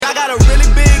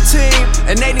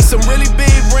And they need some really big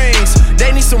rings.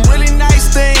 They need some really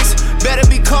nice things. Better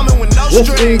be coming with no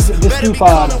strings. This is the Stu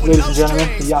Pod, ladies and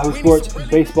gentlemen, the Yahoo Sports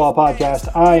Baseball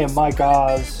Podcast. I am Mike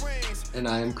Oz. And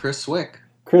I am Chris Swick.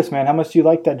 Chris, man, how much do you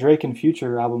like that Drake and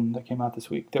Future album that came out this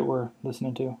week that we're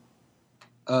listening to?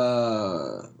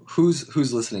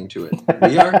 Who's listening to it?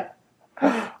 We are?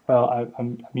 Well,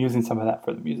 I'm using some of that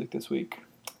for the music this week.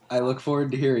 I look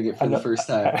forward to hearing it for the first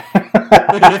time.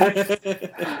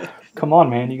 Come on,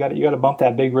 man, you got to bump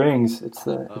that big rings. It's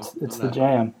the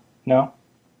jam. No?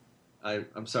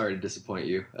 I'm sorry to disappoint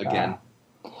you again.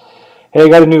 Hey, I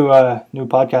got a new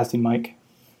podcasting mic.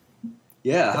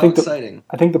 Yeah, how exciting.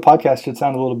 I think the podcast should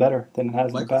sound a little better than it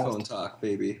has in the past. Microphone talk,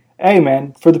 baby. Hey,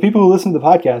 man, for the people who listen to the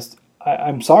podcast,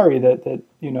 I'm sorry that it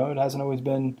hasn't always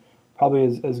been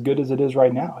probably as good as it is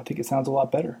right now. I think it sounds a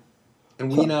lot better. And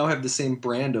we now have the same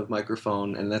brand of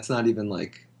microphone, and that's not even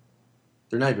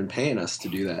they're not even paying us to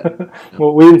do that. You know?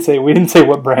 Well, we didn't say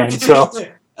what brand, so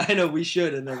I know we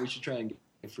should, and then we should try and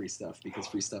get free stuff because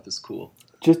free stuff is cool.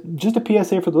 Just a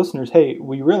PSA for the listeners. Hey,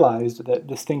 we realized that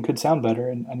this thing could sound better,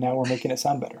 and now we're making it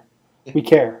sound better. We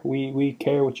care. We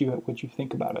care what you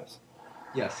think about us.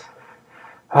 Yes.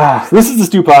 This is the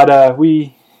Stu Pod.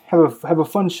 We have a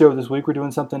fun show this week. We're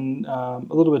doing something a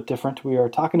little bit different. We are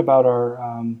talking about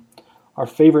our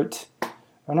favorite,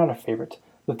 or not our favorite,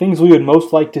 the things we would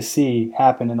most like to see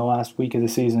happen in the last week of the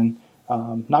season.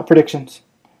 Not predictions,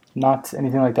 not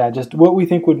anything like that. Just what we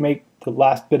think would make the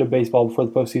last bit of baseball before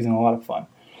the postseason a lot of fun.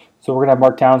 So we're going to have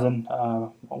Mark Townsend,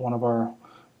 one of our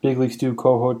Big League Stew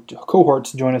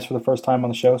cohorts, join us for the first time on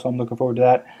the show, so I'm looking forward to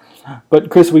that. But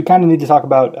Chris, we kind of need to talk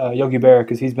about Yogi Berra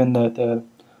because he's been the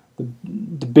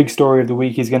big story of the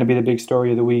week. He's going to be the big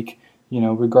story of the week,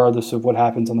 regardless of what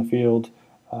happens on the field.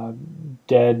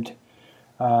 Dead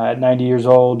at 90 years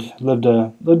old, lived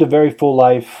a very full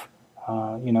life.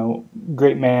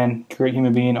 Great man, great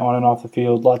human being on and off the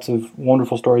field. Lots of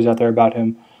wonderful stories out there about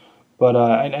him. But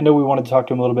I know we wanted to talk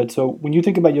to him a little bit. So when you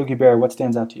think about Yogi Berra, what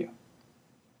stands out to you?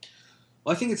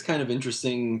 Well, I think it's kind of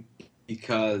interesting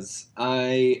because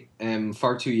I am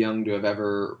far too young to have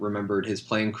ever remembered his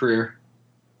playing career,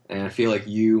 and I feel like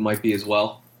you might be as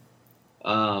well.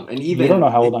 And even you don't know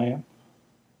how old I am.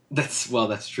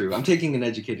 That's true. I'm taking an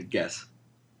educated guess.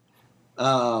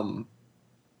 And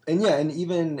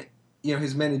even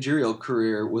his managerial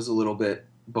career was a little bit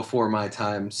before my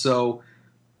time. So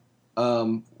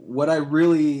what I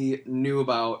really knew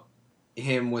about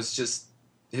him was just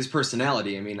his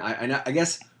personality. I mean, I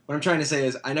guess what I'm trying to say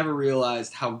is I never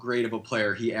realized how great of a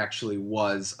player he actually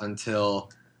was until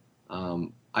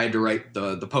I had to write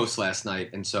the post last night,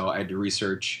 and so I had to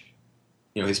research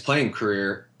his playing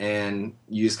career, and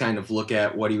you just kind of look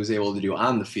at what he was able to do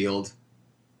on the field,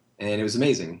 and it was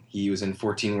amazing. He was in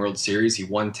 14 World Series. He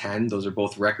won 10. Those are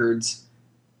both records.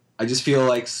 I just feel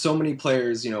like so many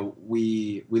players,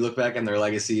 we look back on their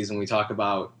legacies and we talk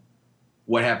about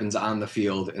what happens on the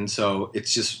field. And so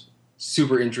it's just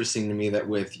super interesting to me that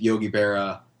with Yogi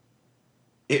Berra,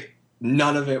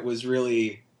 none of it was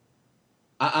really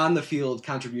on the field.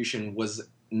 Contribution was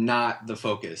not the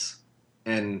focus.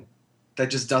 And that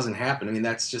just doesn't happen. I mean,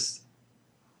 I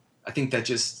think that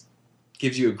just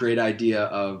gives you a great idea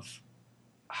of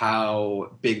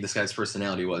how big this guy's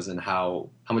personality was and how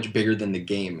much bigger than the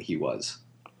game he was.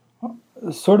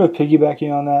 Sort of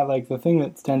piggybacking on that, like the thing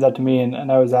that stands out to me,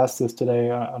 and I was asked this today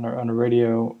on a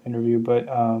radio interview, but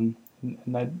and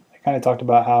I kind of talked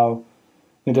about how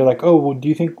they're like, oh, well, do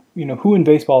you think who in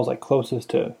baseball is like closest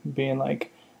to being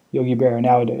like Yogi Berra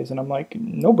nowadays? And I'm like,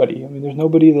 nobody. I mean, there's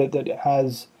nobody that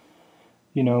has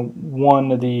won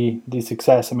the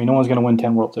success. I mean, no one's going to win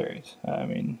 10 World Series. I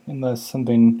mean, unless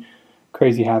something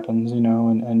crazy happens,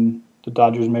 and the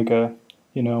Dodgers make a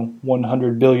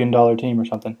 $100 billion team or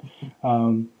something.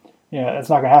 That's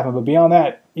not going to happen. But beyond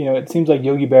that, it seems like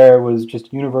Yogi Berra was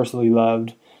just universally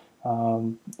loved.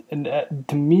 And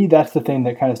to me, that's the thing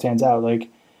that kind of stands out. Like,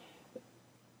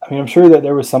 I mean, I'm sure that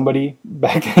there was somebody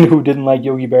back then who didn't like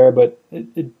Yogi Berra, but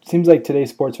it seems like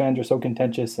today's sports fans are so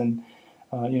contentious and,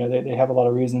 they have a lot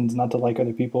of reasons not to like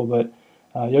other people. But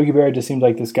Yogi Berra just seemed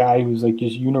like this guy who's like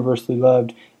just universally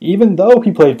loved, even though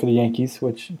he played for the Yankees,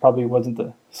 which probably wasn't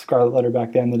the scarlet letter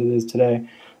back then that it is today.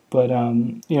 But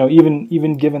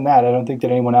even given that, I don't think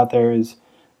that anyone out there is,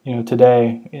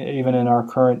 today, even in our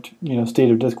current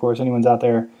state of discourse, anyone's out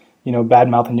there, bad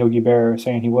mouthing Yogi Berra,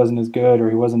 saying he wasn't as good or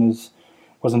he wasn't this,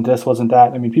 wasn't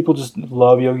that. I mean, people just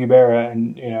love Yogi Berra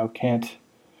and can't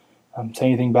say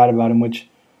anything bad about him, which.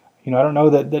 I don't know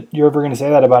that you're ever going to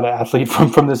say that about an athlete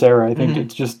from this era. I think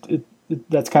it's just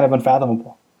that's kind of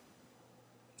unfathomable.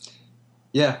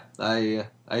 Yeah, I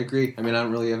agree. I mean, I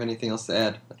don't really have anything else to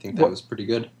add. I think that was pretty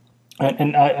good.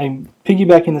 And I'm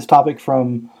piggybacking this topic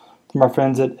from our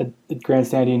friends at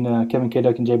Grandstanding, Kevin K.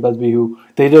 Duck and Jay Busby, who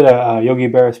they did a Yogi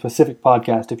Berra specific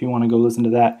podcast. If you want to go listen to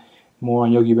that more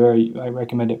on Yogi Berra, I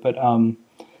recommend it. But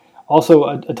also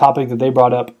a topic that they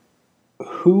brought up: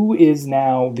 who is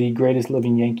now the greatest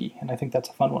living Yankee? And I think that's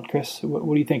a fun one. Chris,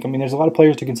 what do you think? I mean, there's a lot of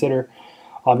players to consider,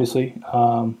 obviously.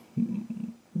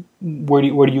 Where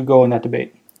do you go in that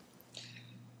debate?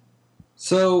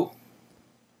 So,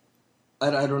 I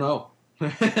don't know.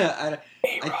 I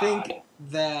think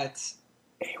that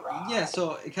A-Rod. Yeah,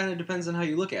 so it kind of depends on how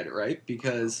you look at it, right?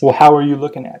 Because Well, how are you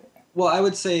looking at it? well, I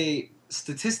would say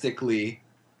statistically,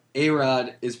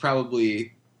 A-Rod is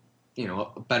probably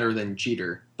better than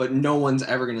Jeter, but no one's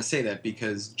ever going to say that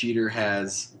because Jeter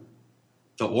has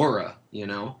the aura,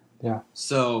 Yeah.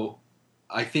 So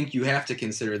I think you have to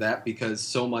consider that because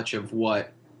so much of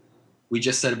what we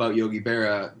just said about Yogi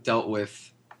Berra dealt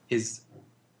with his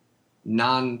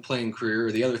non-playing career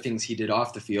or the other things he did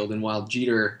off the field. And while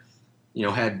Jeter,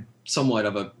 had somewhat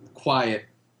of a quiet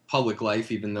public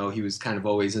life, even though he was kind of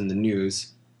always in the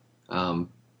news, I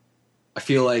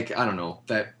feel like, I don't know,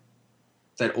 that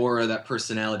aura, that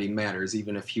personality matters,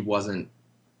 even if he wasn't,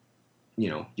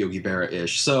 Yogi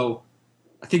Berra-ish. So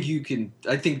I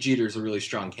think Jeter's a really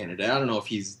strong candidate. I don't know if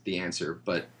he's the answer,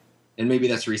 and maybe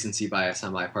that's recency bias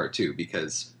on my part too,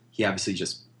 because he obviously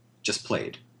just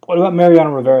played. What about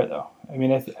Mariano Rivera, though? I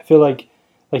mean, I feel like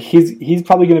he's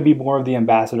probably going to be more of the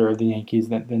ambassador of the Yankees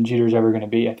than Jeter's ever going to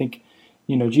be. I think,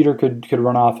 Jeter could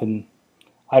run off and,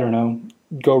 I don't know,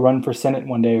 go run for Senate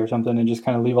one day or something and just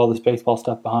kind of leave all this baseball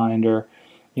stuff behind, or,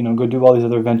 go do all these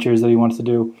other ventures that he wants to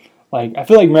do. Like, I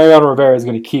feel like Mariano Rivera is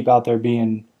going to keep out there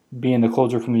being the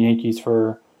closer from the Yankees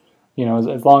for,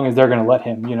 as long as they're going to let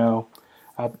him,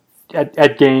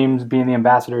 at games, being the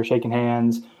ambassador, shaking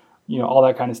hands, all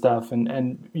that kind of stuff.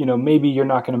 And maybe you're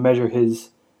not going to measure his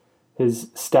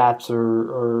stats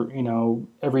or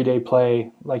everyday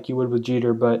play like you would with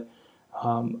Jeter, but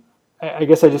I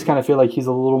guess I just kind of feel like he's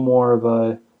a little more of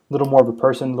a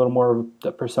person, a little more of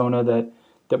a persona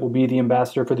that will be the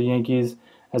ambassador for the Yankees,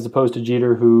 as opposed to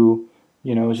Jeter, who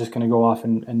is just going to go off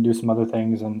and do some other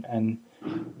things. And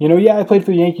yeah, I played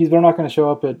for the Yankees, but I'm not going to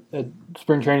show up at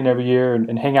spring training every year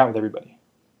and hang out with everybody.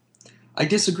 I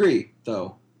disagree,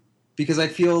 though, because I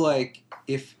feel like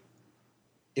if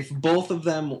both of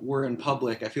them were in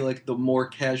public, I feel like the more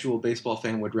casual baseball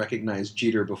fan would recognize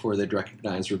Jeter before they'd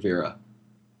recognize Rivera.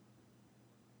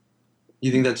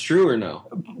 You think that's true or no?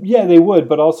 Yeah, they would,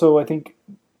 but also I think,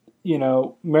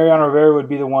 Mariano Rivera would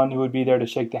be the one who would be there to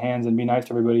shake the hands and be nice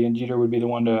to everybody, and Jeter would be the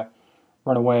one to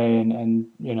run away and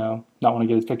not want to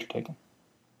get his picture taken.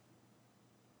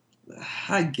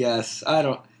 I guess. I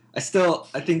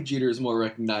think Jeter is more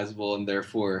recognizable and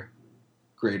therefore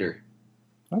greater.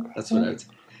 Okay. That's what I would say.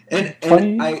 And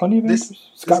plenty of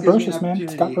answers. Scott Brocious, man.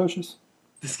 Scott Brocious.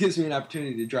 This gives me an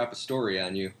opportunity to drop a story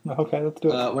on you. Okay, let's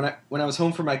do it. When I was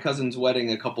home for my cousin's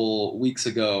wedding a couple weeks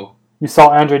ago. You saw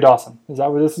Andre Dawson. Is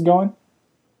that where this is going?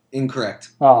 Incorrect.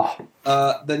 Oh.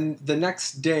 The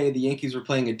next day, the Yankees were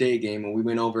playing a day game, and we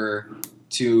went over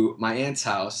to my aunt's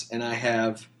house, and I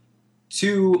have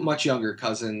two much younger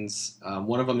cousins.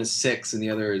 One of them is 6, and the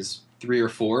other is 3 or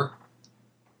 4.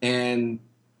 And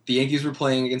the Yankees were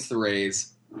playing against the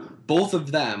Rays. Both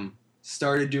of them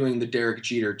started doing the Derek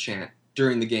Jeter chant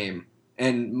during the game,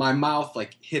 and my mouth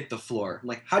hit the floor. I'm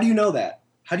like, how do you know that?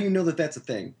 How do you know that that's a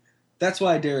thing? That's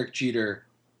why Derek Jeter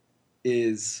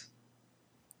is...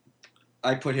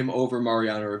 I put him over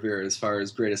Mariano Rivera as far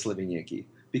as greatest living Yankee,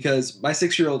 because my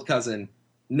 6-year-old cousin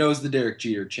knows the Derek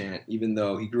Jeter chant, even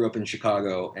though he grew up in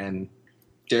Chicago and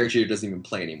Derek Jeter doesn't even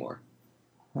play anymore.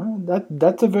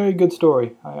 That's a very good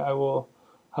story. I will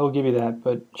give you that,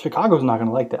 but Chicago's not going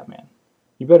to like that, man.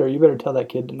 You better tell that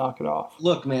kid to knock it off.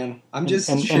 Look, man, I'm just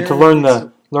and to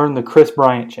learn the Chris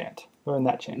Bryant chant. Learn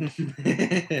that chant.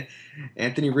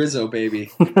 Anthony Rizzo,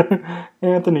 baby.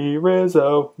 Anthony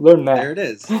Rizzo. Learn that. There it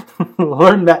is.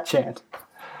 Learn that chant.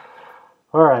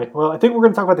 All right. Well, I think we're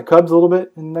going to talk about the Cubs a little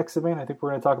bit in the next segment. I think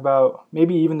we're going to talk about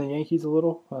maybe even the Yankees a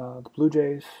little, the Blue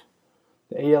Jays,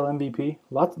 the AL MVP.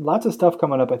 Lots of stuff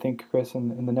coming up, I think, Chris,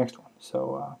 in the next one.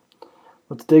 So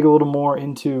let's dig a little more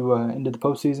into the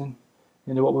postseason,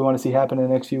 into what we want to see happen in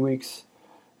the next few weeks.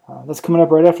 That's coming up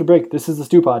right after break. This is the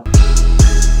Stew Pod.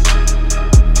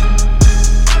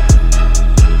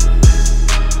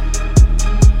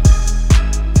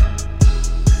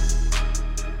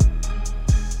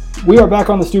 We are back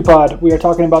on the Stew Pod. We are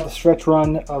talking about the stretch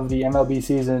run of the MLB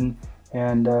season,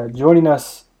 and joining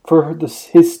us for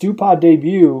his Stew Pod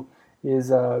debut is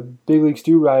Big League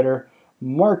Stew writer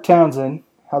Mark Townsend.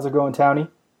 How's it going, Townie?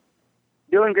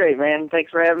 Doing great, man.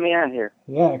 Thanks for having me on here.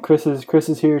 Yeah, Chris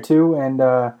is here too, and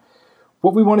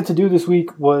what we wanted to do this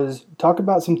week was talk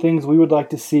about some things we would like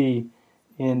to see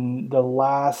in the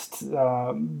last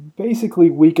basically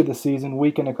week of the season,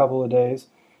 week and a couple of days.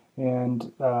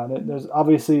 And there's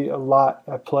obviously a lot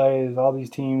at play. There's all these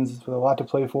teams with a lot to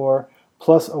play for,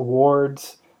 plus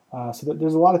awards. So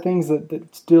there's a lot of things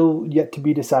that still yet to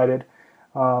be decided.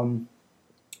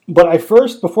 But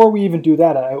before we even do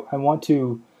that, I want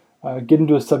to get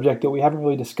into a subject that we haven't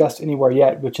really discussed anywhere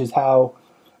yet, which is how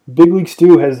Big League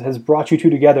Stew has brought you two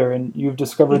together, and you've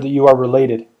discovered that you are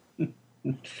related.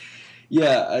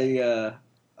 Yeah,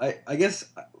 I guess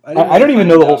I don't even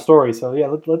know the whole story, so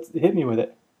yeah, let's hit me with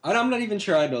it. I'm not even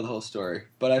sure I know the whole story,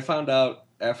 but I found out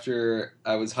after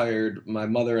I was hired. My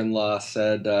mother-in-law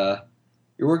said,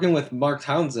 "You're working with Mark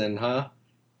Townsend, huh?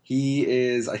 He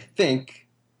is, I think,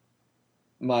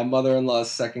 my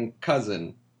mother-in-law's second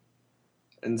cousin."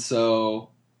 And so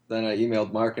then I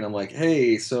emailed Mark, and I'm like,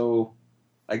 "Hey, so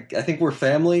I think we're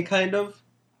family, kind of."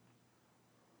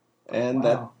 And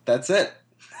Wow. that's it.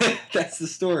 That's the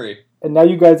story. And now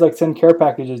you guys like send care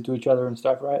packages to each other and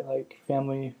stuff, right? Like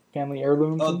family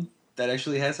heirlooms. Oh, that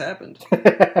actually has happened.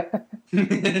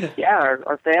 Yeah,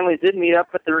 our families did meet up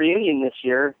at the reunion this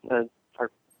year.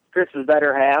 Our Chris's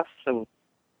better half and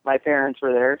my parents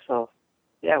were there, so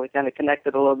yeah, we kind of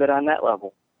connected a little bit on that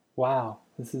level. Wow,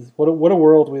 this is what a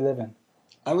world we live in.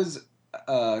 I was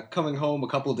coming home a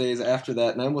couple of days after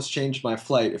that, and I almost changed my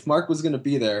flight. If Mark was going to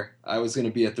be there, I was going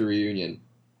to be at the reunion.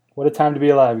 What a time to be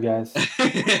alive, guys.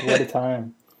 What a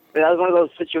time. That was one of those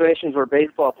situations where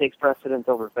baseball takes precedence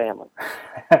over family.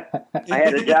 I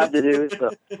had a job to do,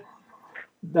 so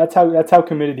That's how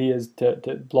committed he is to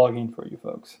blogging for you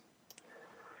folks.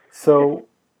 So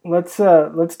let's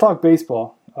talk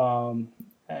baseball.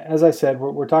 As I said,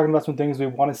 we're talking about some things we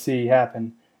want to see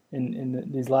happen in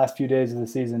these last few days of the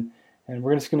season, and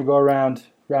we're just going to go around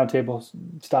roundtable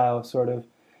style, sort of.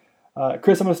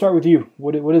 Chris, I'm going to start with you.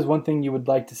 What is one thing you would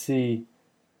like to see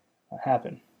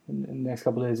happen in the next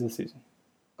couple of days of the season?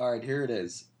 All right, here it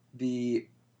is. The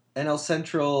NL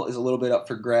Central is a little bit up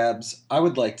for grabs. I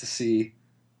would like to see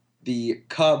the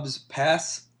Cubs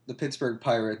pass the Pittsburgh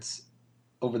Pirates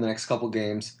over the next couple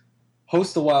games,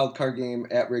 host a wild card game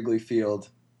at Wrigley Field,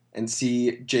 and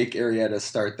see Jake Arrieta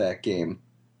start that game.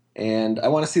 And I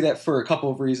want to see that for a couple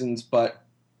of reasons, but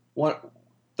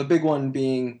the big one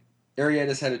being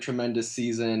Arrieta's had a tremendous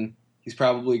season. He's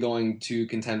probably going to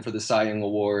contend for the Cy Young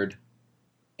Award.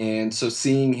 And so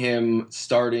seeing him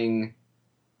starting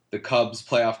the Cubs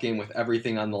playoff game with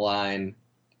everything on the line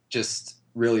just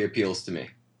really appeals to me.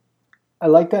 I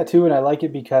like that too, and I like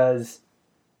it because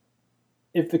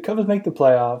if the Cubs make the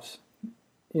playoffs,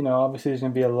 obviously there's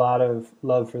going to be a lot of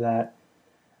love for that.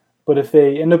 But if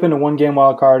they end up in a one-game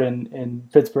wild card in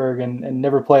Pittsburgh and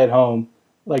never play at home,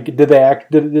 like did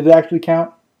it actually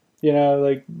count?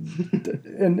 And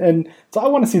so I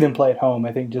want to see them play at home.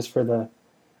 I think just for the.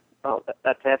 Oh,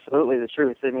 that's absolutely the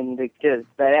truth. I mean, because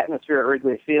that atmosphere at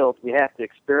Wrigley Field, we have to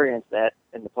experience that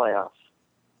in the playoffs.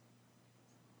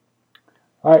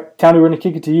 All right, Tony, we're going to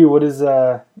kick it to you. What is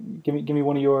give me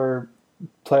one of your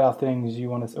playoff things you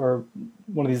want to, or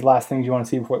one of these last things you want to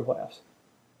see before the playoffs?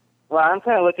 Well, I'm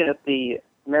kind of looking at the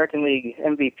American League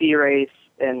MVP race,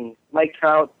 and Mike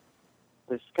Trout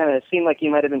seemed like he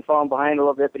might have been falling behind a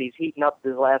little bit, but he's heating up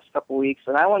his last couple weeks,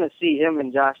 and I want to see him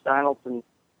and Josh Donaldson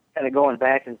kind of going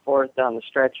back and forth down the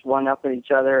stretch, one up at each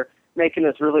other, making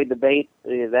us really debate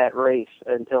that race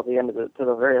until the end of to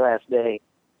the very last day.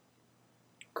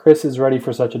 Chris is ready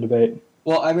for such a debate.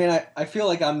 Well, I mean, I feel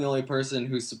like I'm the only person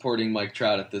who's supporting Mike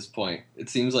Trout at this point. It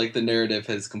seems like the narrative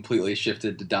has completely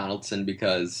shifted to Donaldson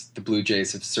because the Blue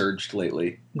Jays have surged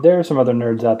lately. There are some other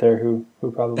nerds out there who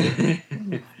probably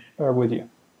are with you,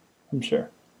 I'm sure.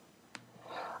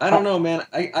 I don't know, man.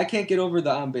 I can't get over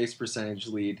the on-base percentage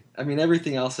lead. I mean,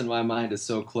 everything else in my mind is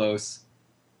so close.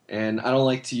 And I don't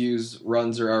like to use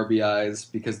runs or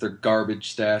RBIs because they're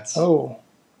garbage stats. Oh.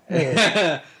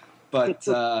 Hey. But,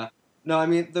 no, I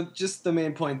mean, the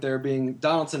main point there being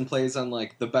Donaldson plays on,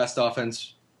 like, the best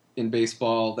offense in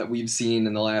baseball that we've seen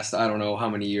in the last, I don't know how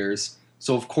many years.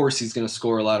 So, of course, he's going to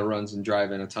score a lot of runs and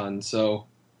drive in a ton. So,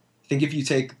 I think if you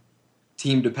take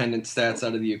team-dependent stats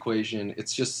out of the equation,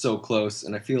 it's just so close.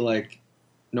 And I feel like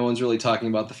no one's really talking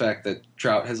about the fact that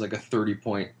Trout has, like, a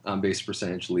 30-point on-base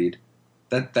percentage lead.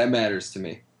 That matters to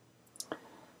me.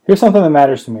 Here's something that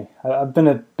matters to me. I've been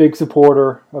a big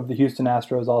supporter of the Houston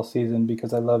Astros all season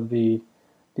because I love the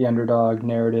underdog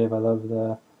narrative. I love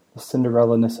the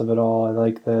Cinderella-ness of it all. I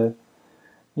like that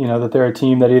they're a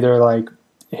team that either like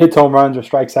hits home runs or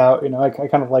strikes out. I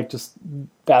kind of like just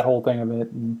that whole thing of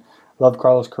it. And Love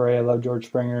Carlos Correa. Love George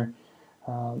Springer.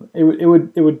 It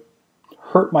would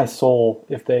hurt my soul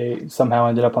if they somehow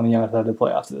ended up on the outside of the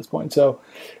playoffs at this point. So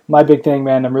my big thing,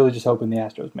 man, I'm really just hoping the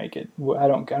Astros make it. I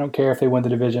don't care if they win the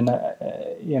division.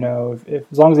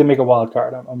 If as long as they make a wild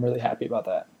card, I'm really happy about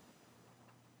that.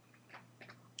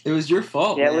 It was your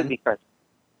fault, Yeah, man. it would be Chris.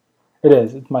 It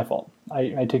is. It's my fault.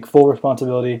 I take full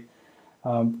responsibility.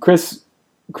 Chris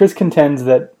contends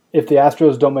that if the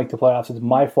Astros don't make the playoffs, it's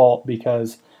my fault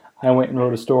because I went and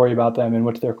wrote a story about them and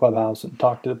went to their clubhouse and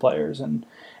talked to the players. And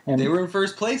They were in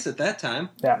first place at that time.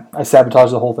 Yeah, I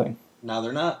sabotaged the whole thing. Now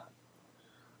they're not.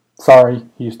 Sorry,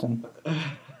 Houston.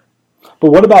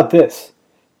 But what about this?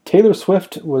 Taylor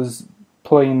Swift was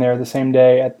playing there the same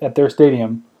day at their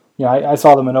stadium. I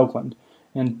saw them in Oakland.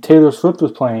 And Taylor Swift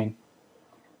was playing.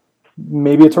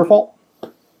 Maybe it's her fault?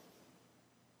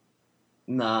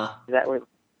 Nah. Is that what?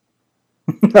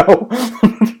 No.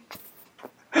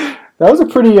 That was a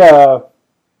pretty... you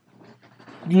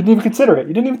didn't even consider it.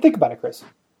 You didn't even think about it, Chris.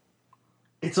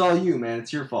 It's all you, man.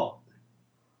 It's your fault.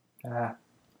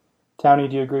 Townie,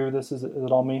 do you agree with this? Is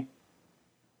it all me?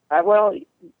 Well,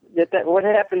 what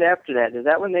happened after that? Is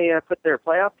that when they put their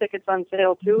playoff tickets on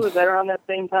sale too? Is that around that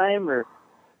same time, or?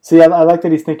 See, I like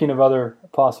that he's thinking of other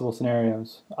possible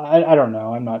scenarios. I don't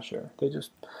know. I'm not sure.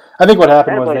 I think what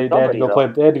happened was they had to go play.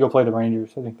 They had to go play the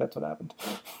Rangers. I think that's what happened.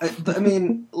 I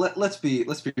mean, let's be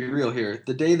real here.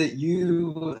 The day that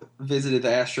you visited the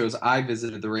Astros, I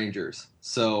visited the Rangers.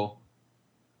 So,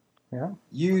 yeah,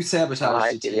 you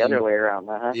sabotaged the team. The other way around,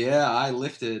 huh? Yeah, I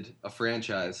lifted a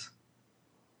franchise.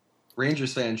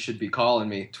 Rangers fans should be calling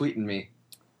me, tweeting me.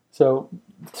 So,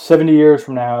 70 years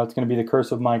from now, it's going to be the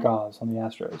curse of Mike Oz on the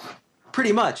Astros.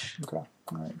 Pretty much. Okay.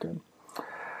 All right. Good.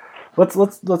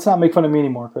 Let's not make fun of me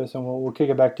anymore, Chris, and we'll kick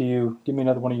it back to you. Give me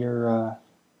another one of your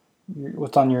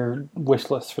what's on your wish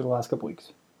list for the last couple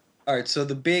weeks. All right. So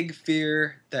the big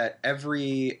fear that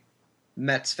every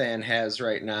Mets fan has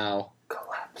right now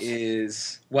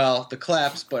is the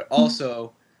collapse, but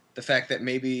also the fact that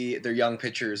maybe their young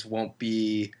pitchers won't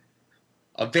be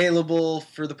available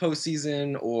for the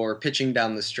postseason or pitching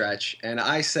down the stretch. And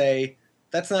I say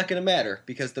that's not going to matter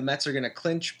because the Mets are going to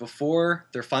clinch before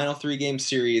their final 3-game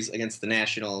series against the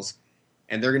Nationals,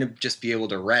 and they're going to just be able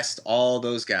to rest all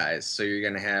those guys. So you're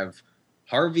going to have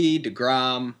Harvey,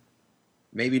 DeGrom,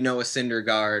 maybe Noah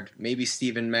Syndergaard, maybe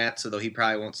Steven Matz, although he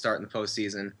probably won't start in the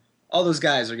postseason. All those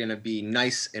guys are going to be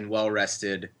nice and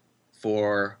well-rested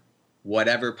for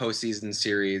whatever postseason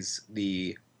series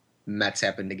the Mets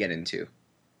happen to get into.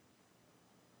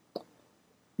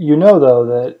 You know, though,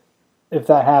 that if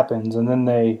that happens and then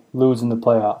they lose in the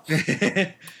playoffs,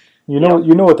 you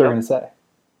know what they're going to say.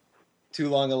 Too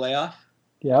long a layoff?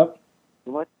 Yep.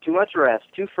 Too much rest,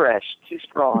 too fresh, too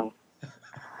strong.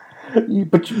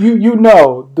 But you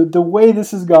know, the way this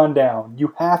has gone down,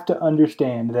 you have to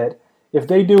understand that if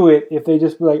they do it, if they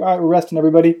just be like, all right, we're resting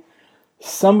everybody,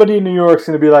 somebody in New York's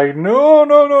going to be like, no,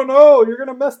 you're going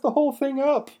to mess the whole thing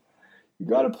up. You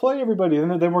got to play everybody.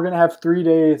 And then we're going to have 3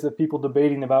 days of people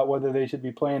debating about whether they should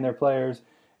be playing their players.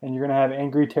 And you're going to have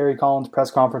angry Terry Collins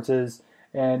press conferences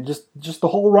and just the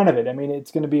whole run of it. I mean, it's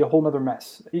going to be a whole other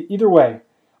mess. Either way,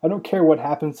 I don't care what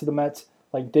happens to the Mets.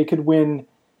 Like, they could win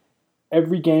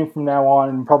every game from now on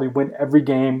and probably win every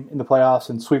game in the playoffs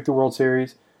and sweep the World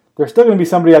Series. There's still going to be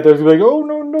somebody out there who's going to be like, oh,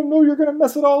 no, you're going to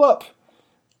mess it all up.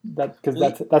 Because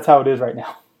that's how it is right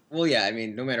now. Well, yeah, I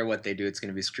mean, no matter what they do, it's going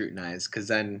to be scrutinized. Because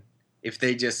then if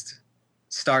they just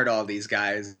start all these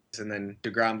guys and then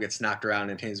DeGrom gets knocked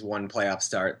around in his one playoff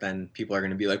start, then people are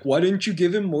going to be like, why didn't you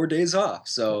give him more days off?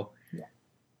 So yeah.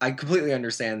 I completely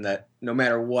understand that no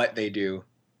matter what they do,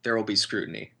 there will be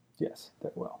scrutiny. Yes,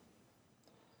 that will.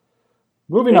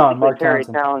 Moving on, Mark Terry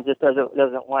Townsend. Collins just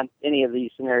doesn't want any of these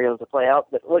scenarios to play out.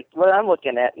 But what I'm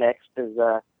looking at next is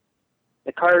the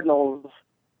Cardinals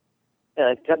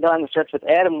down the stretch with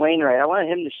Adam Wainwright. I want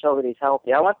him to show that he's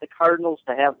healthy. I want the Cardinals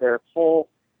to have their as full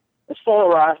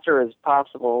roster as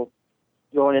possible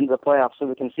going into the playoffs so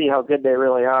we can see how good they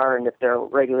really are and if their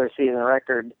regular season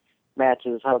record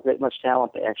matches how much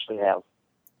talent they actually have.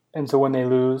 And so when they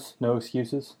lose, no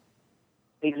excuses?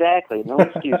 Exactly, no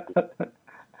excuses.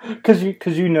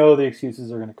 Because you know the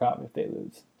excuses are going to come if they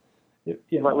lose. If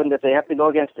they have to go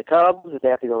against the Cubs, if they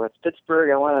have to go against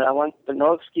Pittsburgh, I want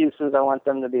no excuses. I want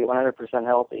them to be 100%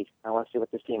 healthy. I want to see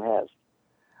what this team has.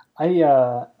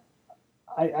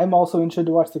 I'm also interested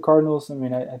to watch the Cardinals. I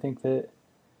mean, I think that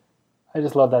I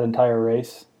just love that entire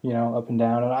race, up and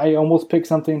down. And I almost picked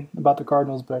something about the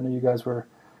Cardinals, but I know you guys were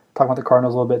talking about the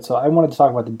Cardinals a little bit. So I wanted to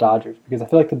talk about the Dodgers because I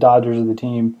feel like the Dodgers are the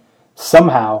team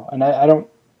somehow, and I don't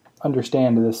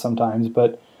understand this sometimes,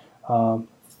 but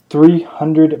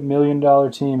 $300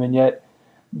 million team, and yet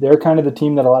they're kind of the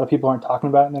team that a lot of people aren't talking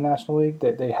about in the National League.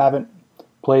 They haven't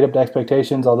played up to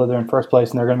expectations, although they're in first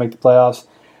place and they're going to make the playoffs.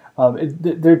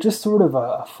 They're just sort of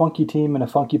a funky team in a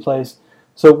funky place.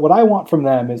 So what I want from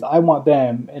them is I want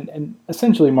them, and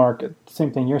essentially, Mark,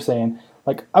 same thing you're saying,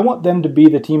 like I want them to be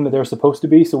the team that they're supposed to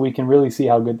be so we can really see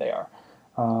how good they are.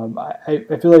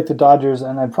 I feel like the Dodgers,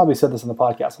 and I've probably said this on the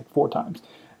podcast like 4 times,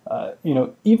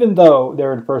 even though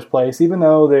they're in first place, even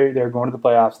though they're going to the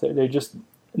playoffs, they're just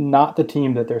not the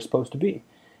team that they're supposed to be.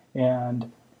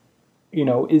 And,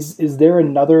 is there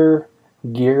another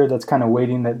gear that's kind of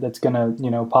waiting that's going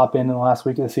to, pop in the last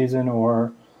week of the season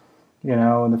or,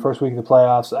 in the first week of the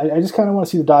playoffs? I just kind of want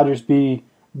to see the Dodgers be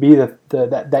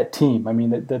that team. I mean,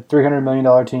 the $300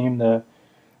 million team, the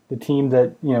team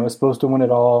that, is supposed to win it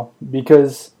all,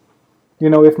 because,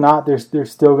 if not,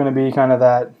 there's still going to be kind of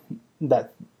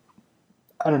that,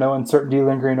 I don't know, uncertainty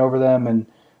lingering over them.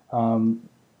 And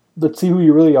let's see who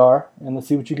you really are, and let's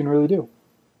see what you can really do.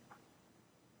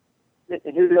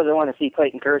 And who doesn't want to see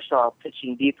Clayton Kershaw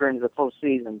pitching deeper into the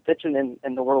postseason, pitching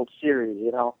in the World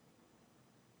Series,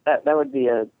 That would be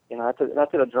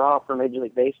that's a draw for Major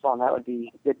League Baseball, and that would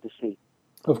be good to see.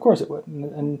 Of course it would.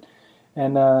 And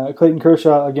Clayton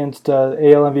Kershaw against AL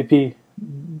MVP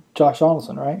Josh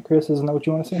Donaldson, right? Chris, isn't that what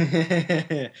you want to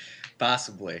see?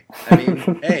 Possibly. I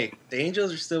mean, hey, the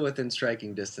Angels are still within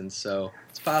striking distance, so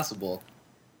it's possible.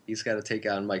 He's got to take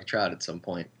on Mike Trout at some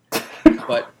point.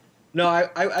 But, no,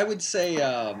 I would say,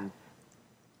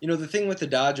 the thing with the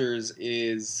Dodgers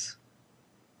is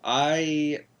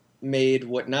I made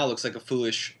what now looks like a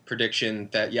foolish prediction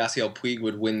that Yasiel Puig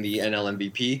would win the NL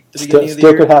MVP at the beginning of the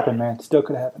year. Still could happen, man. Still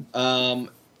could happen.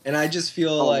 And I just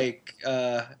feel like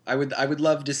I would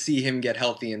love to see him get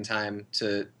healthy in time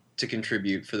to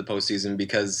contribute for the postseason,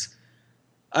 because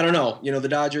I don't know, the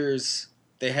Dodgers,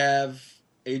 they have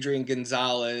Adrian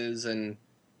Gonzalez, and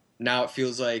now it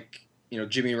feels like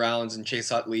Jimmy Rollins and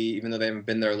Chase Utley, even though they haven't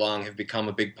been there long, have become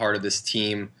a big part of this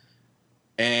team.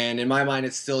 And in my mind,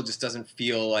 it still just doesn't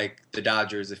feel like the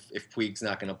Dodgers if Puig's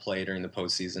not going to play during the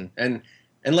postseason. And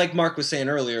like Mark was saying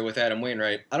earlier with Adam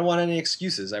Wainwright, I don't want any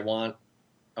excuses. I want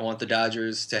the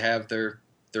Dodgers to have their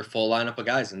full lineup of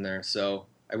guys in there. So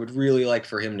I would really like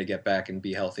for him to get back and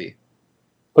be healthy.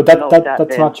 But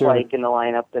that's not your like in the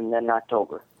lineup in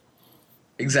October.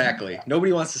 Exactly.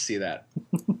 Nobody wants to see that.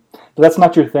 But that's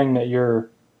not your thing that you're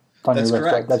on That's your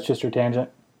list. correct. That's just your tangent.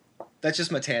 That's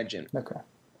just my tangent. Okay.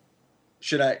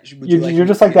 You're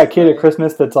just like that kid at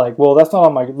Christmas that's like, well, that's not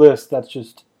on my list. That's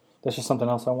just something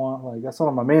else I want. Like, that's not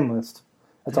on my main list.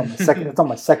 That's on my second. It's on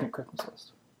my second Christmas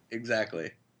list.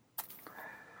 Exactly.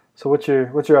 So what's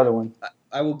your other one?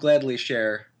 I will gladly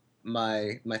share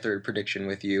my third prediction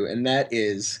with you, and that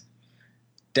is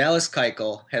Dallas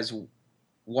Keuchel has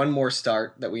one more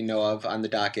start that we know of on the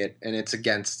docket, and it's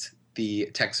against the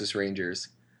Texas Rangers.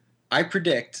 I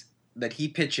predict that he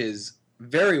pitches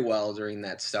very well during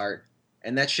that start,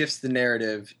 and that shifts the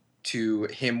narrative to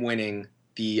him winning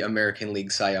the American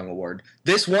League Cy Young Award.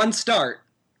 This one start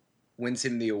wins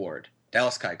him the award.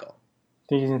 Dallas Keuchel.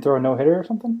 Think he's going to throw a no-hitter or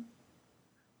something?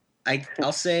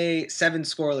 I'll say 7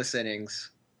 scoreless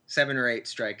innings, 7 or 8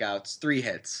 strikeouts, 3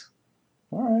 hits.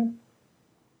 All right.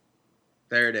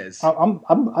 There it is. I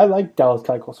like Dallas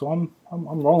Keuchel, so I'm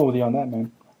rolling with you on that,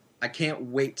 man. I can't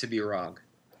wait to be wrong.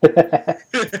 And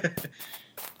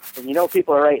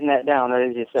people are writing that down right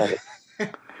as you said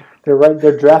it.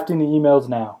 They're drafting the emails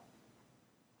now.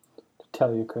 To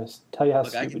tell you, Chris. Tell you how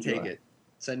Look, I can stupid you take are. it.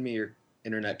 Send me your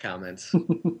internet comments.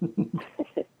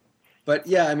 But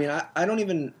yeah, I mean, I don't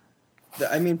even.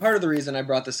 I mean, part of the reason I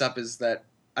brought this up is that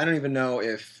I don't even know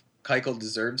if Keuchel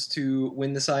deserves to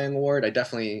win the Cy Young Award. I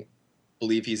definitely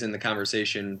believe he's in the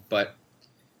conversation, but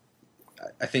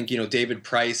I think David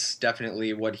Price,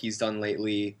 definitely what he's done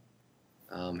lately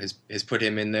has put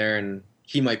him in there, and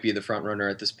he might be the front runner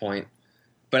at this point.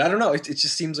 But I don't know. It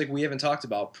just seems like we haven't talked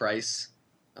about Price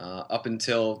up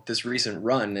until this recent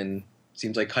run, and it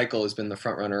seems like Keuchel has been the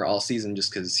front runner all season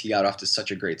just because he got off to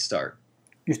such a great start.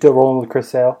 You still rolling with Chris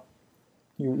Sale?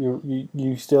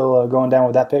 You still going down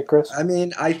with that pick, Chris? I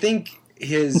mean, I think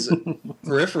his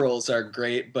peripherals are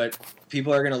great, but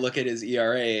people are going to look at his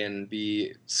ERA and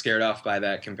be scared off by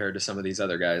that compared to some of these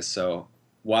other guys. So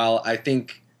while I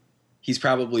think he's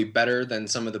probably better than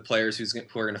some of the players who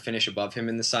are going to finish above him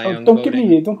in the Cy Young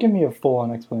voting. Don't give me a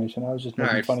full-on explanation. I was just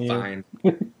making fun of you. All right,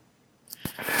 fine.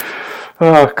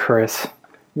 Oh, Chris.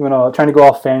 You want to trying to go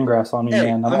all Fangraphs on me, Hey,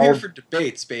 man. I'm here for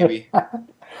debates, baby.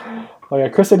 Oh yeah,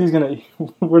 Chris said he's gonna.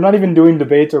 We're not even doing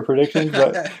debates or predictions,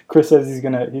 but Chris says he's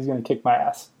gonna kick my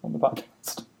ass on the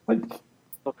podcast.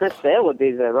 Well, Chris Sale would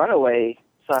be the runaway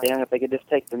Cy Young if they could just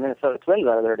take the Minnesota Twins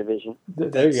out of their division.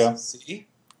 There you go. See?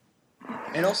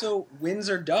 And also, wins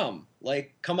are dumb.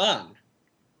 Like, come on.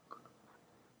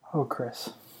 Oh, Chris.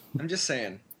 I'm just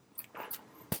saying.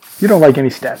 You don't like any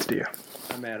stats, do you?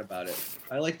 I'm mad about it.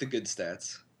 I like the good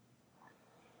stats.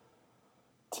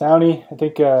 Townie, I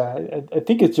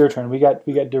think it's your turn. We got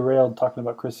derailed talking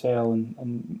about Chris Sale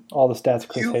and all the stats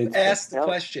Chris You hates. asked the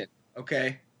question,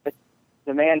 okay?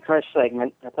 The man crush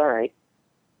segment. That's all right.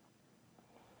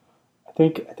 I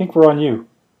think we're on you.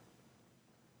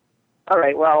 All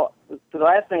right. Well, the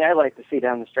last thing I'd like to see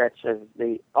down the stretch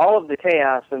is all of the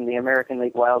chaos in the American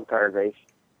League wild card race.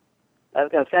 I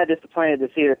was kind of disappointed to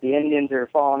see that the Indians are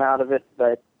falling out of it,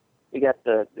 but we got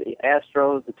the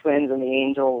Astros, the Twins, and the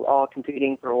Angels all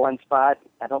competing for one spot.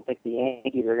 I don't think the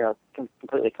Yankees are going to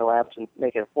completely collapse and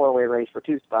make it a four-way race for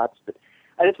two spots. But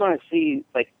I just want to see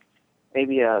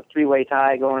maybe a three-way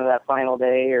tie going to that final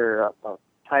day, or a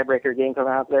tiebreaker game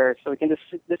coming out there, so we can just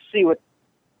see what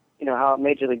how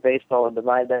Major League Baseball would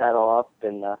divide that all up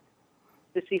and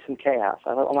just see some chaos.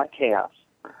 I want chaos.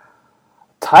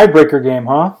 Tiebreaker game,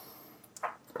 huh?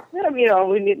 Yeah,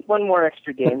 we need one more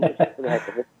extra game just for the heck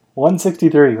of it.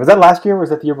 163. Was that last year or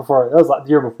was that the year before? That was the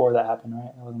year before that happened,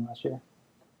 right? That wasn't last year?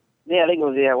 Yeah, I think it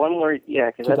was, one more,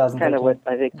 because that's kind of what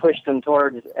I think pushed them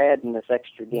towards adding this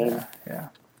extra game. Yeah.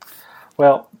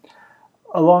 Well,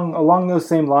 along those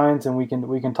same lines, and we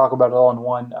can talk about it all in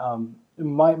one,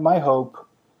 my hope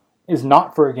is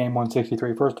not for a game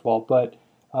 163, first of all, but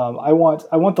I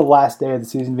want the last day of the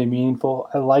season to be meaningful.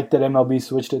 I like that MLB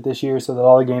switched it this year so that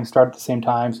all the games start at the same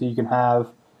time, so you can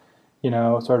have,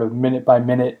 sort of minute by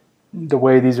minute the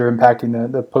way these are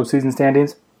impacting the postseason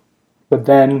standings. But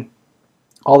then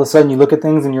all of a sudden you look at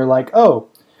things and you're like, oh,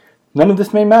 none of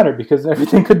this may matter because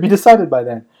everything could be decided by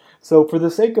then. So for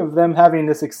the sake of them having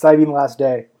this exciting last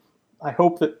day, I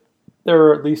hope that there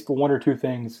are at least one or two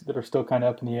things that are still kind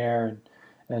of up in the air,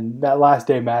 and that last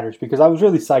day matters because I was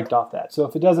really psyched off that. So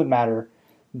if it doesn't matter,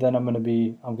 then I'm gonna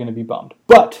be bummed.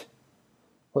 But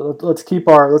let's keep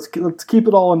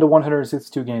it all into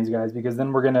 162 games, guys, because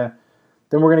then we're gonna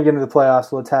get into the playoffs.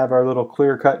 So let's have our little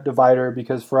clear-cut divider,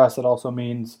 because for us it also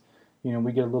means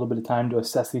we get a little bit of time to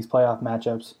assess these playoff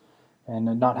matchups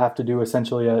and not have to do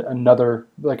essentially another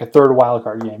a third wild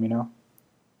card game.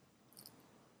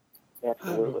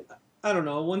 Absolutely. I don't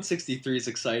know. 163 is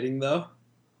exciting though.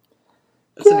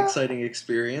 That's an exciting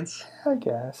experience. I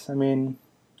guess. I mean,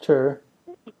 sure.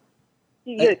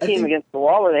 You get a team against the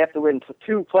wall where they have to win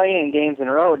two play-in games in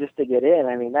a row just to get in.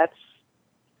 I mean, that's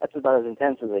about as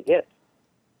intense as it gets.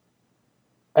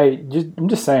 I'm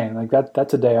just saying,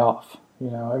 that's a day off.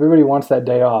 Everybody wants that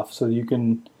day off so you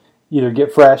can either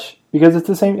get fresh, because it's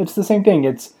the same thing.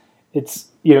 It's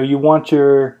you want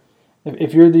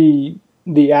if you're the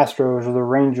Astros or the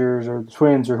Rangers or the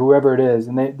Twins or whoever it is,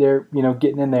 and they're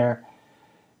getting in there,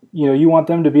 you want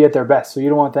them to be at their best. So you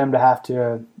don't want them to have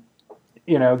to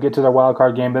get to their wild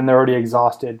card game and they're already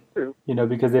exhausted. True.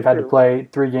 Because they've had to play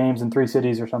 3 games in 3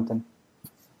 cities or something.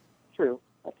 True.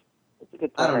 That's a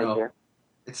good point. I don't know. There.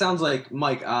 It sounds like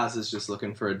Mike Oz is just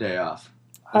looking for a day off.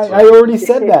 I already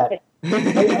said that.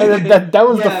 that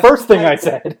was the first thing I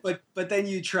said. But then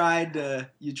you tried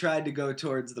to go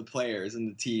towards the players and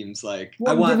the teams. Like,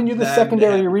 well, I want giving you the them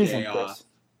secondary to have reason, a day Chris. off.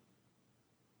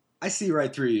 I see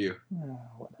right through you.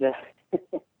 Yeah.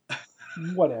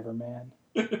 Whatever, man.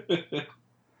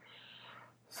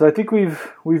 So I think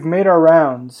we've made our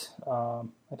rounds.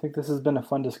 I think this has been a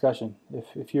fun discussion.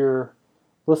 If you're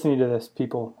listening to this,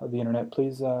 people of the internet,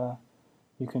 please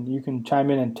you can chime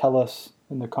in and tell us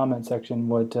in the comment section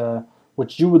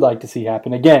what you would like to see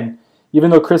happen. Again,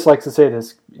 even though Chris likes to say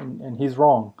this, and he's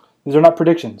wrong, these are not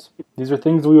predictions. These are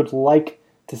things we would like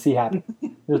to see happen.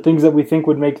 These are things that we think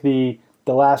would make the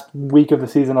last week of the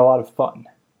season a lot of fun.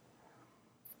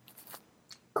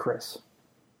 Chris.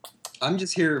 I'm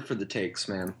just here for the takes,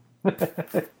 man.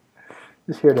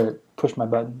 Just here to push my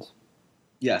buttons.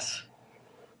 Yes.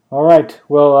 All right.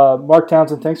 Well, Mark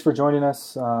Townsend, thanks for joining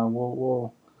us.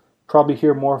 We'll probably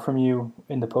hear more from you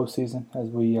in the postseason as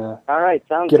we all right.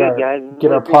 Sounds get good, guys.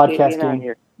 Get our podcasting.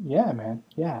 Here. Yeah, man.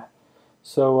 Yeah.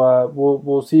 So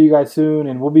we'll see you guys soon,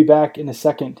 and we'll be back in a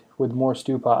second with more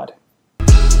Stew Pod.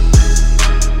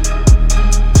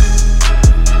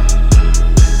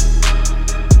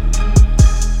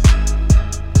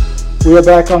 We are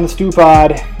back on the Stew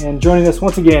Pod, and joining us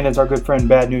once again is our good friend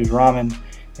Bad News Ramen,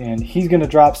 and he's going to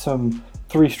drop some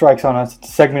 3 strikes on us. It's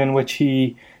a segment in which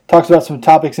he talks about some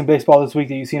topics in baseball this week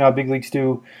that you've seen on Big League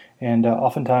Stew, and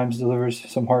oftentimes delivers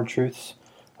some hard truths.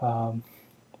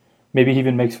 Maybe he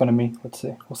even makes fun of me. Let's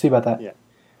see. We'll see about that. Yeah.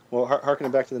 Well,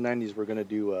 harkening back to the 90s, we're going to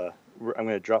do I'm going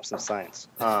to drop some science.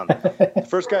 The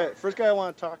first guy I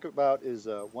want to talk about is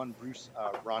one Bruce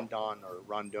Rondon or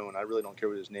Rondon. I really don't care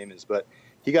what his name is, but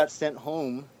he got sent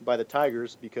home by the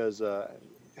Tigers because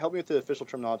help me with the official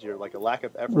terminology here, like a lack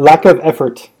of effort. Lack of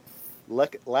effort.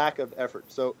 Lack of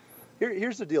effort. So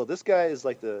here's the deal. This guy is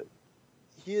like the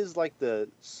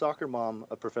soccer mom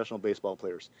of professional baseball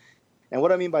players. And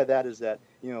what I mean by that is that,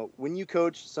 when you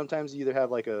coach, sometimes you either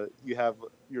have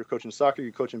you're coaching soccer,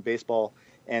 you're coaching baseball,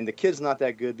 and the kid's not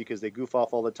that good because they goof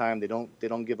off all the time. They don't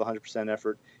give 100%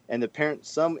 effort. And the parent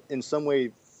in some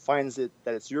way finds that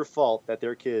it's your fault that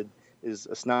their kid is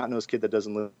a snot-nosed kid that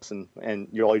doesn't listen, and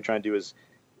all you're trying to do is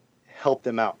help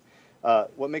them out.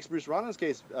 What makes Bruce Rondon's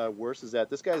case worse is that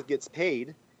this guy gets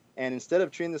paid, and instead of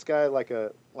treating this guy like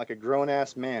a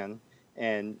grown-ass man,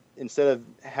 and instead of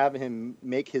having him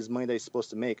make his money that he's supposed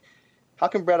to make, how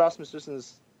come Brad Ausmus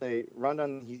just say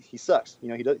Rondon he sucks?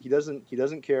 He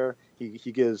doesn't care.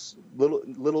 He gives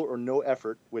little or no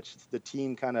effort, which the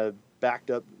team kind of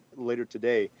backed up later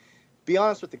today. Be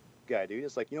honest with the guy, dude.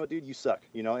 It's like, dude, you suck.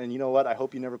 And you know what? I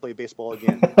hope you never play baseball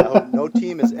again. I hope no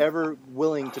team is ever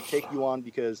willing to take you on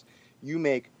because you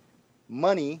make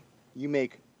money. You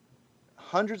make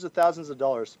hundreds of thousands of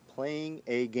dollars playing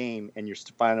a game, and you're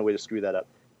finding a way to screw that up.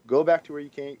 Go back to where you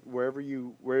came,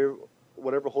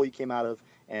 whatever hole you came out of,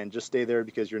 and just stay there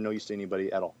because you're no use to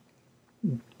anybody at all.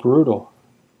 Brutal.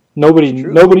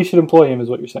 Nobody should employ him, is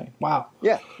what you're saying. Wow.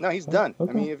 Yeah. No, he's done.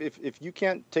 Okay. I mean, if you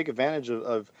can't take advantage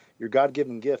of your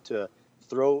God-given gift to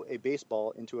throw a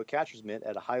baseball into a catcher's mitt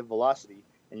at a high velocity,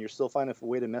 and you're still finding a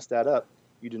way to mess that up,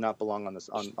 you do not belong on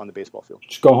the baseball field.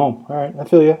 Just go home. All right. I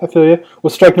feel you.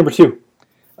 What's strike number 2?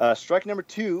 Strike number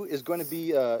 2 is going to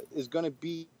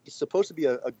be supposed to be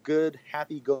a good,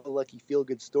 happy-go-lucky,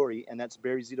 feel-good story, and that's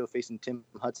Barry Zito facing Tim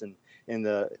Hudson in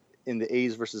the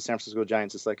A's versus San Francisco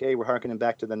Giants. It's like, hey, we're harkening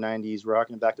back to the '90s. We're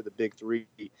harkening back to the Big Three.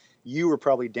 You were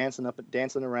probably dancing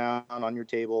around on your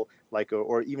table,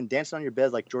 or even dancing on your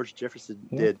bed like George Jefferson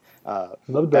did.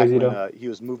 Love Barry Zito. When he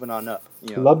was moving on up.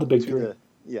 Love the Big Three.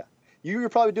 You were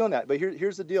probably doing that, but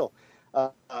here's the deal.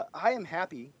 I am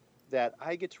happy that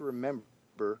I get to remember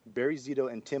Barry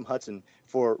Zito and Tim Hudson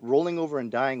for rolling over and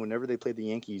dying whenever they played the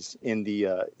Yankees in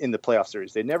the playoff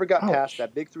series. They never got past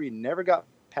that Big Three. Never got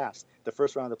past the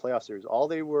first round of the playoff series. All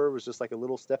they were was just like a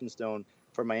little stepping stone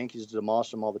for my Yankees to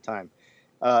demolish them all the time.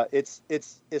 It's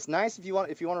nice if you want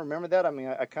to remember that. I mean,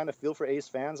 I kind of feel for A's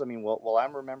fans. I mean, while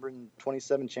I'm remembering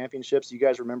 27 championships, you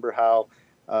guys remember how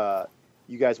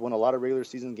you guys won a lot of regular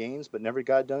season games, but never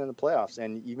got done in the playoffs.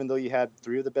 And even though you had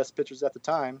 3 of the best pitchers at the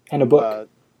time, and a book.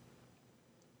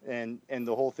 And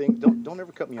the whole thing, don't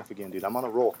ever cut me off again, dude. I'm on a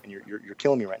roll, and you're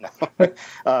killing me right now.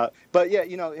 But yeah,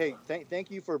 hey,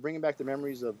 thank you for bringing back the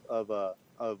memories of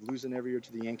losing every year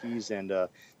to the Yankees. And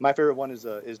my favorite one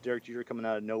is Derek Jeter coming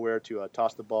out of nowhere to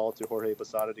toss the ball to Jorge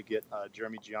Posada to get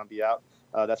Jeremy Giambi out.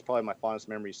 That's probably my fondest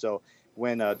memory. So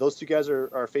when those two guys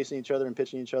are facing each other and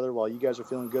pitching each other while you guys are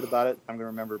feeling good about it, I'm going to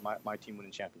remember my team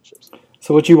winning championships.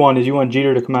 So what you want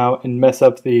Jeter to come out and mess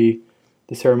up the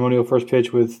ceremonial first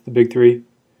pitch with the Big Three?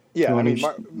 Yeah, I mean,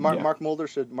 Mark Mulder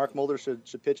should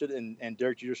pitch it, and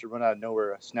Derek Jeter should run out of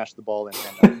nowhere, snatch the ball,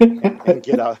 and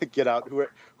get out.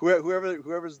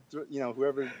 Whoever's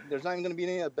there's not even going to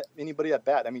be anybody at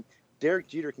bat. I mean, Derek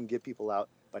Jeter can get people out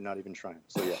by not even trying.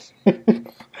 So yes.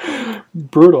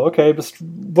 Brutal. Okay, but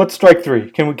what's strike 3?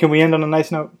 Can we end on a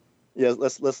nice note? Yeah,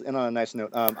 let's end on a nice note.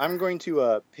 I'm going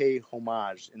to pay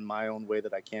homage in my own way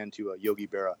that I can to Yogi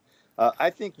Berra.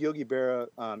 I think Yogi Berra,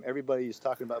 everybody's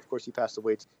talking about, of course, he passed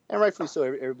away, and rightfully so.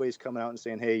 Everybody's coming out and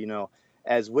saying, hey,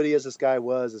 as witty as this guy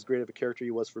was, as great of a character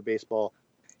he was for baseball,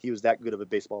 he was that good of a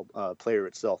baseball player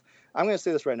itself. I'm going to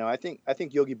say this right now. I think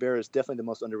Yogi Berra is definitely the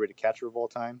most underrated catcher of all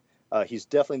time. He's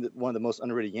definitely one of the most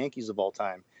underrated Yankees of all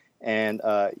time, and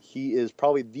he is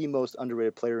probably the most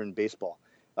underrated player in baseball.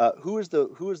 Who is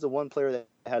the one player that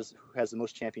has the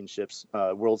most championships,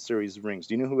 World Series rings?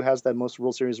 Do you know who has that most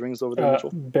World Series rings over there,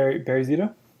 Mitchell? Barry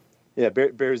Zito? Yeah,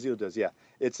 Barry Zito does. Yeah,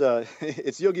 it's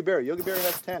Yogi Berra. Yogi Berra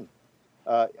has 10.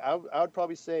 I would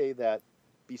probably say that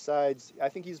besides, I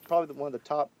think he's probably one of the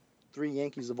top 3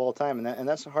 Yankees of all time, and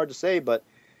that's hard to say, but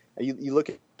you look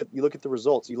at the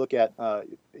results. You look at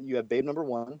you have Babe number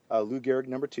 1, Lou Gehrig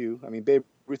number 2. I mean, Babe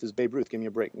Ruth is Babe Ruth. Give me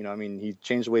a break. I mean, he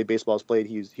changed the way baseball is played.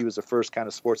 He was the first kind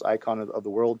of sports icon of the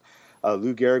world.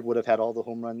 Lou Gehrig would have had all the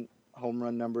home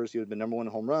run numbers. He would have been number 1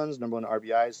 in home runs, number 1 in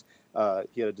RBIs.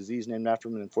 He had a disease named after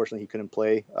him, and unfortunately, he couldn't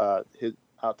play out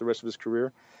the rest of his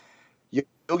career.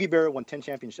 Yogi Berra won 10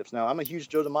 championships. Now, I'm a huge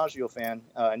Joe DiMaggio fan.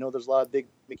 I know there's a lot of big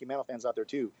Mickey Mantle fans out there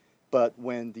too. But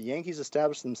when the Yankees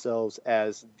established themselves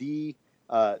as the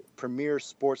premier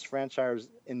sports franchise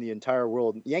in the entire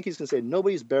world. The Yankees can say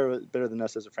nobody's better than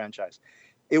us as a franchise.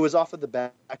 It was off of the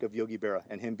back of Yogi Berra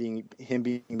and him being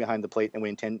behind the plate and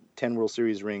winning 10 World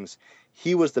Series rings.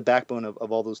 He was the backbone of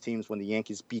all those teams when the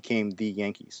Yankees became the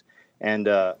Yankees. And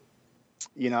I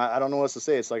don't know what else to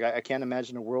say. It's like I can't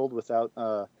imagine a world without.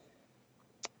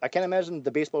 I can't imagine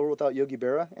the baseball world without Yogi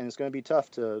Berra, and it's going to be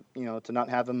tough to not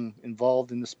have him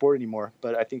involved in the sport anymore.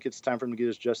 But I think it's time for him to get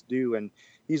his just due, and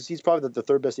he's probably the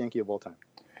third best Yankee of all time.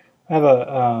 I have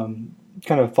a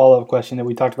kind of follow-up question that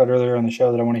we talked about earlier on the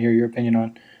show that I want to hear your opinion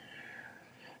on.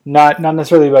 Not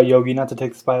necessarily about Yogi, not to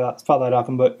take the spotlight off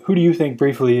him, but who do you think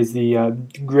briefly is the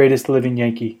greatest living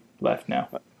Yankee left now?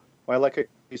 Well, I like how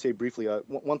you say briefly.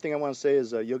 One thing I want to say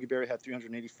is Yogi Berra had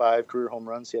 385 career home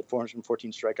runs. He had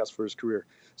 414 strikeouts for his career.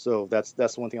 So that's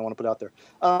the one thing I want to put out there.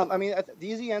 The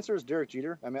easy answer is Derek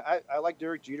Jeter. I mean, I like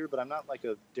Derek Jeter, but I'm not like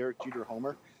a Derek Jeter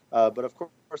homer. But of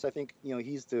course, I think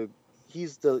he's the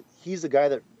guy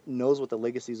that knows what the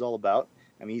legacy is all about.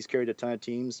 I mean, he's carried a ton of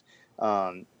teams.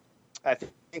 I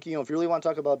think if you really want to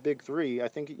talk about big three, I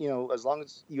think as long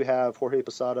as you have Jorge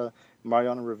Posada,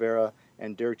 Mariano Rivera,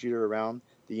 and Derek Jeter around,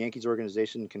 the Yankees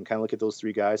organization can kind of look at those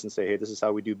three guys and say, hey, this is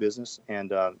how we do business. And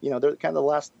they're kind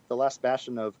of the last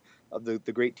bastion of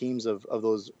the great teams of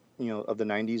those of the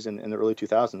 90s and the early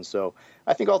 2000s. So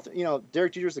I think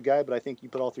Derek Jeter's the guy, but I think you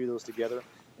put all three of those together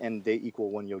and they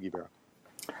equal one Yogi Berra.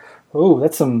 Oh,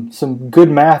 that's some good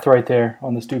math right there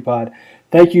on the Stew Pod.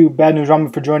 Thank you, Bad News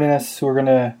Ramen, for joining us. We're going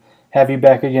to have you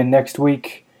back again next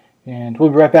week, and we'll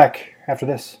be right back after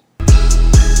this.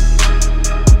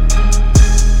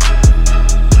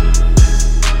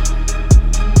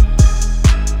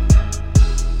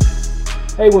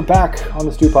 Hey, we're back on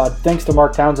the Stew Pod. Thanks to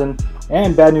Mark Townsend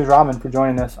and Bad News Ramen for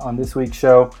joining us on this week's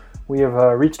show. We have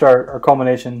reached our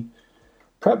culmination.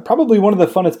 Probably one of the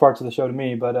funnest parts of the show to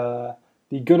me, but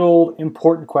the good old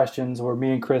important questions where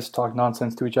me and Chris talk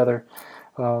nonsense to each other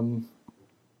and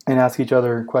ask each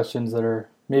other questions that are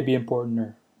maybe important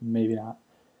or maybe not.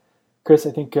 Chris,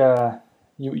 I think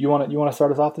you want to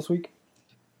start us off this week?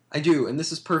 I do, and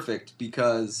this is perfect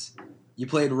because you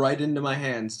played right into my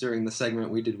hands during the segment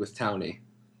we did with Townie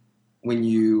when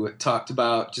you talked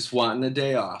about just wanting a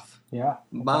day off. Yeah.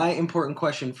 My important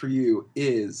question for you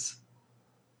is,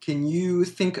 can you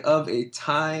think of a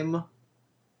time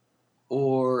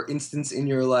or instance in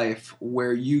your life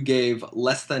where you gave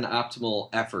less than optimal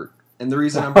effort? And the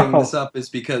reason I'm bringing this up is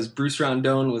because Bruce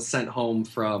Rondon was sent home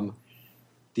from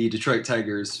the Detroit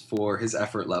Tigers for his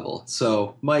effort level.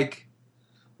 So, Mike,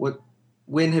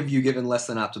 when have you given less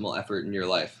than optimal effort in your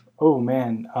life? Oh,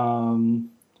 man.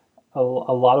 A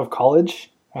lot of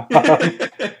college.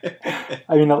 I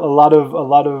mean, a lot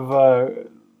of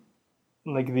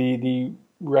like the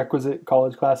requisite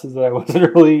college classes that I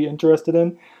wasn't really interested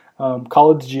in.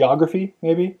 College geography,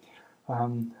 maybe.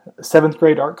 7th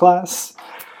grade art class.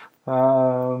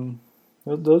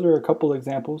 Those are a couple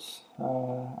examples.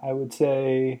 I would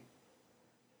say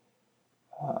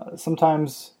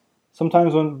sometimes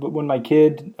when my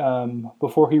kid,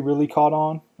 before he really caught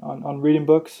on reading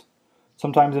books,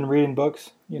 sometimes in reading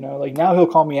books, like now he'll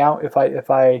call me out if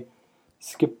I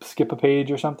skip a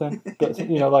page or something. But,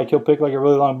 like he'll pick like a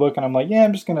really long book and I'm like, yeah,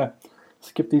 I'm just gonna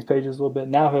skip these pages a little bit.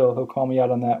 Now he'll call me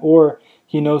out on that, or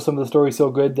he knows some of the stories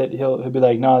so good that he'll be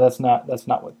like, no, that's not what's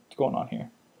going on here.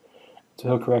 So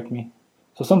he'll correct me.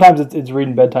 So sometimes it's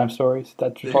reading bedtime stories.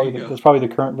 That's probably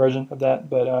the current version of that.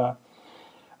 But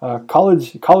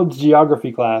college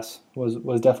geography class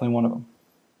was definitely one of them.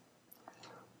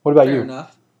 What about you? Fair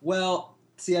enough. Well,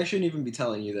 see, I shouldn't even be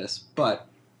telling you this, but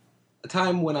a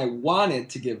time when I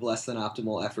wanted to give less than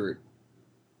optimal effort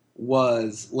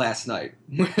was last night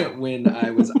when I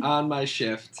was on my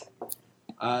shift.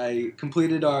 I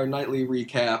completed our nightly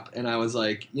recap, and I was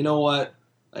like, you know what?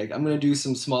 Like, I'm going to do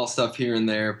some small stuff here and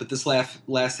there, but this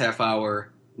last half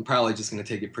hour, I'm probably just going to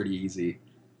take it pretty easy.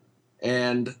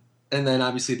 And then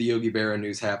obviously the Yogi Berra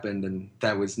news happened, and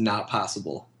that was not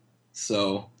possible.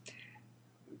 So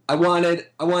I wanted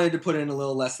to put in a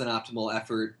little less than optimal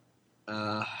effort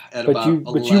at about 11.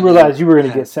 But you realized you were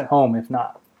going to get sent home if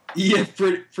not. Yeah,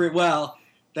 well,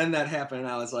 then that happened, and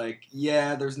I was like,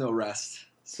 yeah, there's no rest.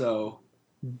 So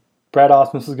Brad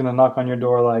Osmus is going to knock on your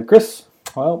door like, Chris,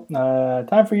 well,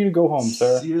 time for you to go home,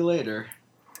 sir. See you later.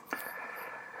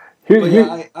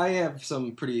 I have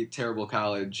some pretty terrible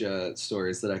college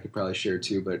stories that I could probably share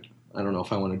too, but I don't know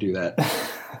if I want to do that.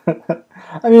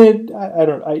 I mean, I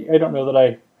don't know that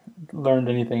I learned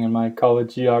anything in my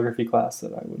college geography class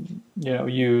that I would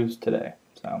use today.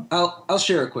 So I'll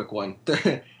share a quick one.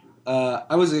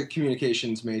 I was a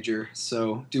communications major,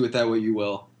 so do with that what you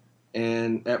will.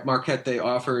 And at Marquette, they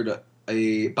offered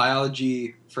a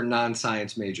biology for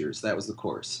non-science majors. That was the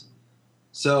course.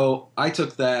 So I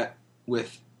took that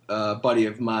with a buddy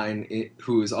of mine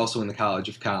who is also in the College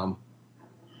of Comm.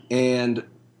 And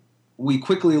we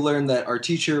quickly learned that our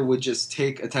teacher would just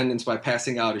take attendance by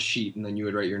passing out a sheet, and then you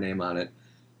would write your name on it.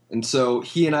 And so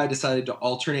he and I decided to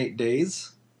alternate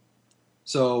days.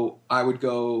 So I would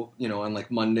go, on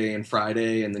like Monday and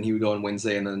Friday, and then he would go on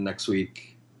Wednesday, and then next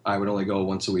week I would only go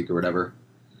once a week or whatever.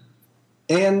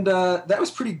 And that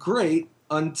was pretty great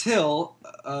until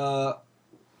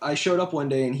I showed up one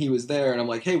day and he was there, and I'm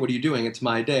like, hey, what are you doing? It's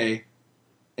my day.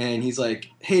 And he's like,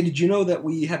 hey, did you know that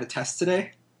we have a test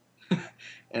today?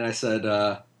 And I said,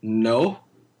 no.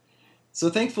 So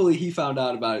thankfully he found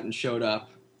out about it and showed up,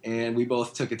 and we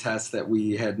both took a test that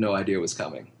we had no idea was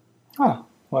coming. Oh,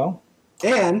 well.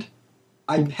 And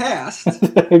I passed.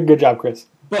 Good job, Chris.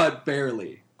 But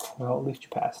barely. Well, at least you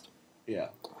passed. Yeah.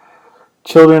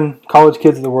 Children, college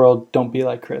kids of the world, don't be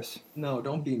like Chris. No,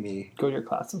 don't be me. Go to your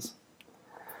classes.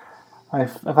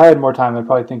 If I had more time, I'd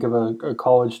probably think of a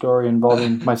college story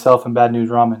involving myself and Bad News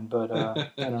Ramen, but I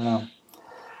don't know.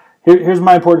 Here's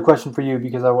my important question for you,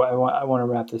 because I want to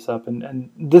wrap this up.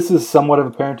 And this is somewhat of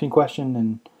a parenting question,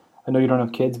 and I know you don't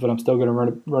have kids, but I'm still going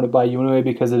to run it by you anyway,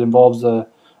 because it involves a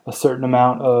certain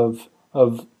amount of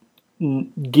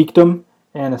geekdom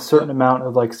and a certain amount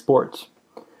of like sports.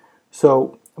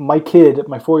 So my kid,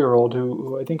 my 4-year-old,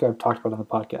 who I think I've talked about on the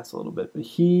podcast a little bit, but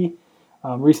he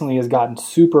recently has gotten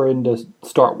super into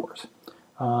Star Wars.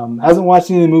 Hasn't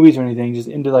watched any of the movies or anything, just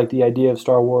into like the idea of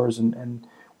Star Wars, and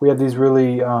we have these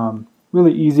really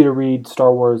easy to read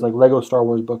Star Wars, like Lego Star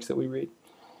Wars books that we read.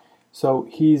 So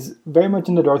he's very much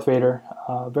into Darth Vader,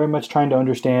 very much trying to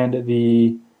understand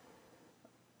the,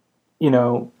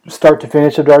 start to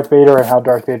finish of Darth Vader, and how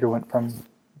Darth Vader went from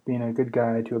being a good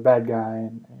guy to a bad guy,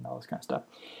 and all this kind of stuff.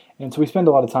 And so we spend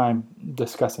a lot of time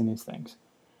discussing these things.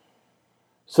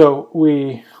 So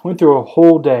we went through a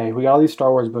whole day. We got all these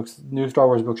Star Wars books, new Star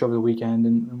Wars books over the weekend,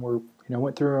 and we're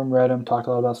went through them, read them, talked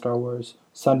a lot about Star Wars.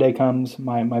 Sunday comes,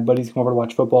 my buddies come over to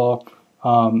watch football.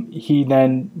 He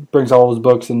then brings all his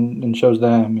books and shows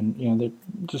them, and they're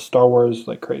just Star Wars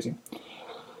like crazy.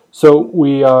 So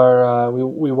we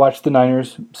watch the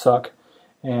Niners suck,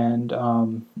 and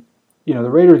the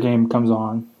Raider game comes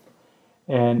on,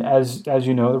 and as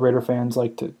you know, the Raider fans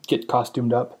like to get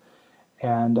costumed up.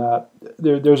 And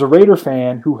there's a Raider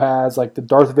fan who has like the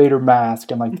Darth Vader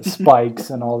mask and like the spikes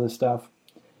and all this stuff.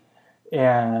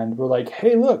 And we're like,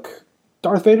 hey, look,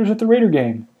 Darth Vader's at the Raider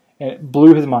game. And it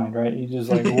blew his mind, right? He's just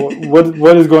like,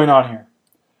 what is going on here?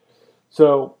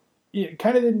 So he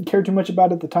kind of didn't care too much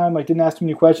about it at the time. Like, didn't ask too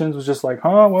many questions. Was just like,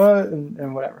 huh, what?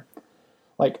 And whatever.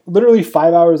 Like, literally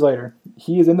 5 hours later,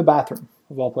 he is in the bathroom,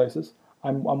 of all places.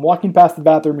 I'm walking past the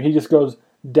bathroom, and he just goes,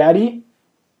 Daddy,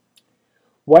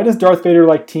 why does Darth Vader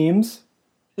like teams?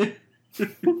 I'm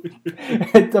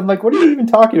like, what are you even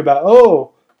talking about?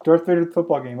 Oh, Darth Vader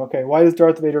football game. Okay, why does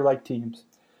Darth Vader like teams?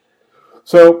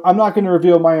 So I'm not going to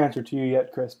reveal my answer to you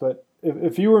yet, Chris, but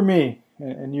if you were me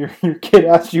and your kid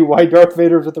asked you why Darth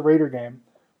Vader was at the Raider game,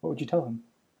 what would you tell him?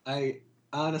 I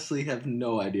honestly have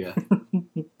no idea.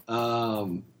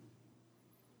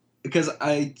 Because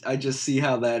I just see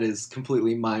how that is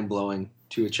completely mind-blowing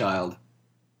to a child.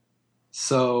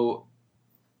 So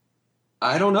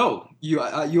I don't know. You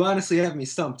honestly have me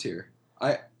stumped here.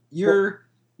 You're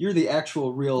the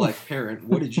actual real life parent.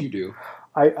 What did you do?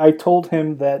 I told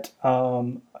him that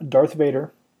Darth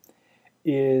Vader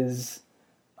is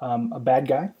a bad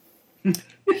guy.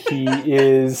 He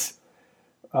is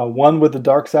one with the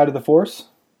dark side of the Force,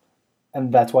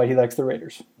 and that's why he likes the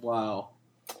Raiders. Wow.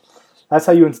 That's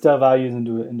how you instill values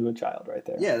into a child, right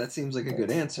there. Yeah, that seems like a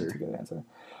good answer. That's a good answer.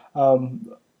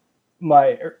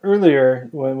 Earlier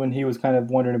when he was kind of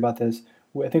wondering about this,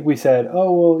 I think we said,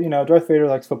 oh well, Darth Vader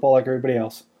likes football like everybody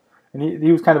else, and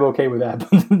he was kind of okay with that.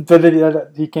 But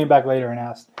then he came back later and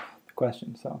asked the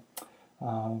question. So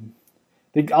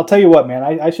I'll tell you what, man,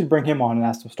 I should bring him on and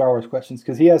ask some Star Wars questions,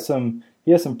 because he has some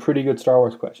pretty good Star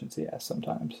Wars questions he asks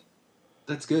sometimes.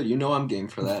 That's good. I'm game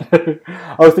for that.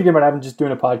 I was thinking about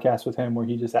doing a podcast with him where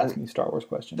he just asks me Star Wars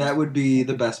questions. That would be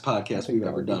the best podcast we've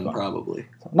ever done, probably.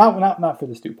 So not for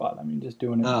the Stew Pod. I mean, just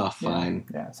doing it. Oh, fine.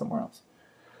 Yeah, somewhere else.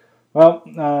 Well,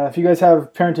 if you guys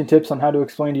have parenting tips on how to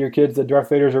explain to your kids that Darth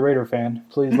Vader's a Raider fan,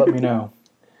 please let me know.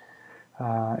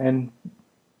 And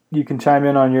you can chime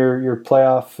in on your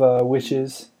playoff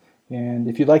wishes. And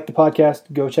if you like the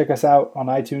podcast, go check us out on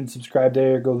iTunes. Subscribe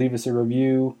there. Go leave us a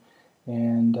review.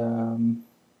 And am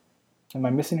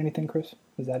I missing anything, Chris?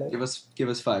 Is that it? Give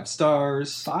us 5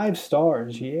 stars. 5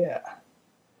 stars, yeah.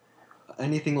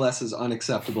 Anything less is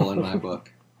unacceptable in my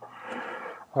book.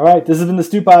 All right, this has been the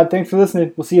Stew Pod. Thanks for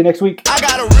listening. We'll see you next week. I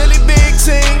got a really big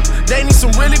team. They need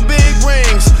some really big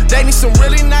rings. They need some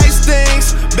really nice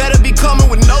things. Better be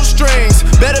coming with no strings.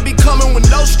 Better be coming with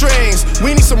no strings.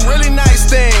 We need some really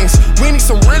nice things. We need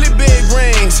some really big